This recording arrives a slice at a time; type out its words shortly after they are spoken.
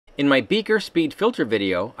In my Beaker speed filter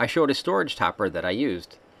video, I showed a storage topper that I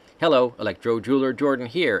used. Hello, Electro Jeweler Jordan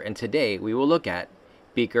here, and today we will look at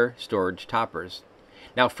Beaker storage toppers.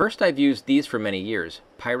 Now first, I've used these for many years,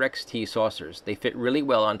 Pyrex tea saucers. They fit really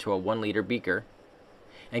well onto a 1-liter beaker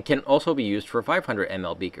and can also be used for 500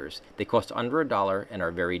 ml beakers. They cost under $1 and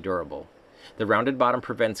are very durable. The rounded bottom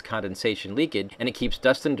prevents condensation leakage and it keeps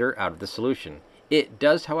dust and dirt out of the solution. It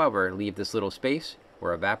does, however, leave this little space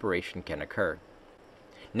where evaporation can occur.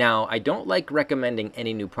 Now, I don't like recommending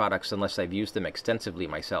any new products unless I've used them extensively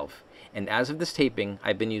myself, and as of this taping,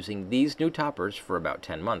 I've been using these new toppers for about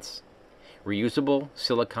 10 months. Reusable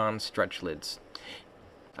silicone stretch lids.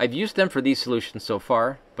 I've used them for these solutions so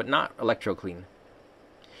far, but not electroclean.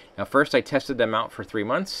 Now first I tested them out for 3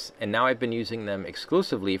 months, and now I've been using them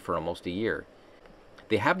exclusively for almost a year.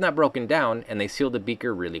 They have not broken down, and they seal the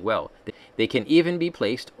beaker really well. They can even be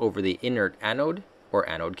placed over the inert anode or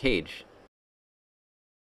anode cage.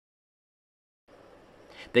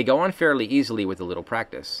 They go on fairly easily with a little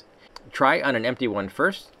practice. Try on an empty one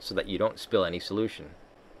first so that you don't spill any solution.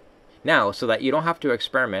 Now, so that you don't have to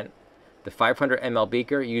experiment, the 500 ml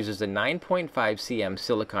beaker uses a 9.5 cm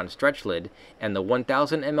silicone stretch lid, and the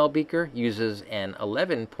 1000 ml beaker uses an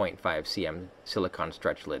 11.5 cm silicone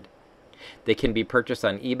stretch lid. They can be purchased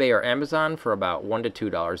on eBay or Amazon for about $1 to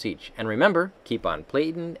 $2 each. And remember, keep on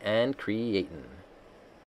plating and creating.